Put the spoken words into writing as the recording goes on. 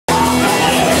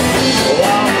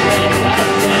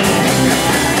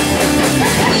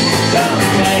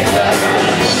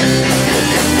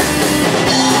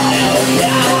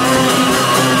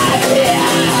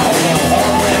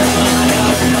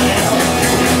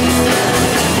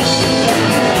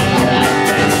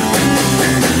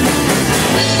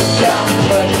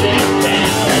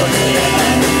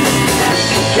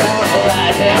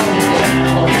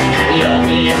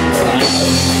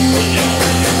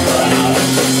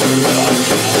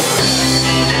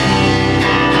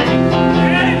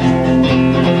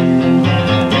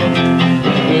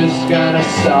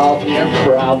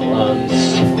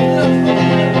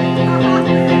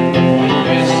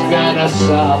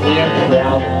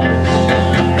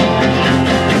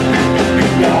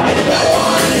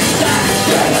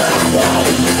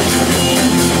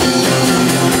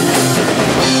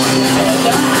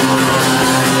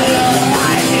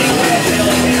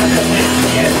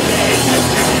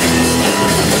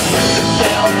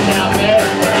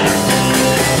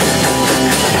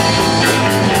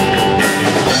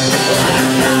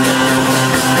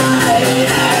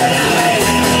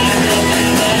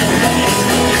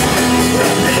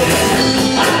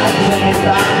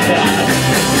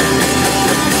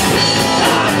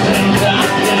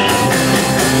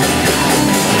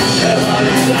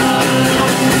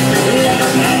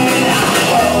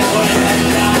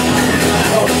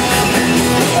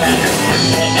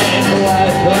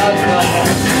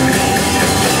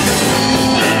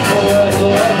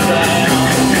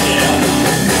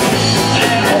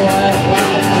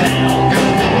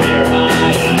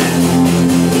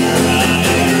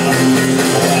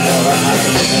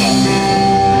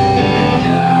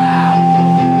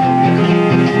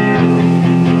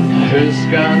Who's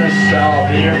gonna solve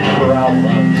your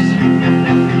problems?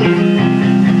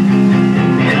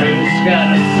 Who's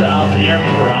gonna solve your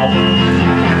problems?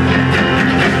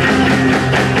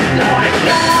 No, I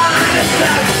can't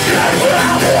solve your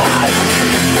problems!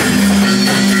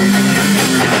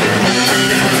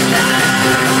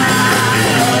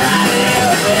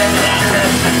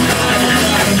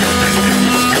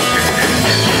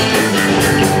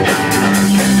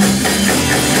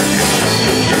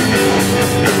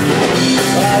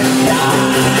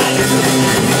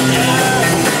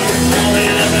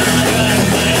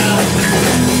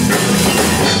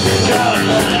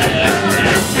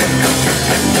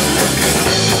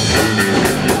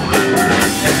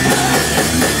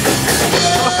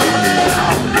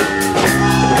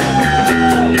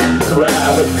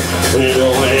 We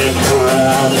don't wait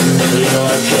around, we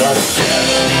don't just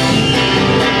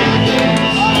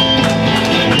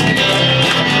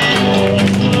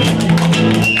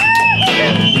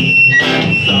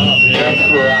solve your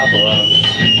problems.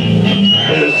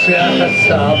 Who's gonna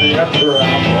solve your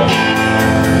problems?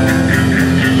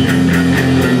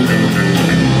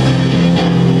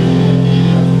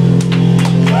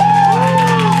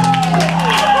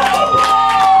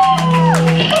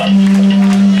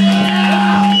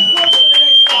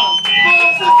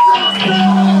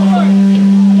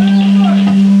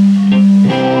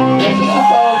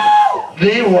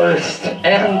 The worst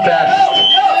and best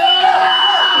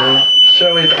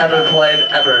show we've ever played,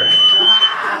 ever.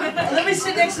 Let me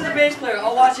sit next to the bass player.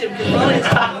 I'll watch him because Ronnie is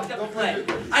fucked up and play.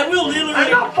 I will literally.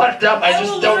 I'm not fucked up, I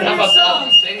just don't have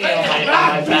a singing on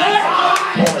my back.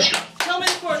 Tell me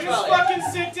the chords, Just Ronnie. fucking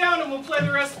sit down and we'll play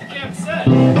the rest of the damn set.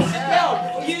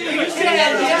 No, you said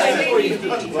that before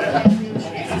you.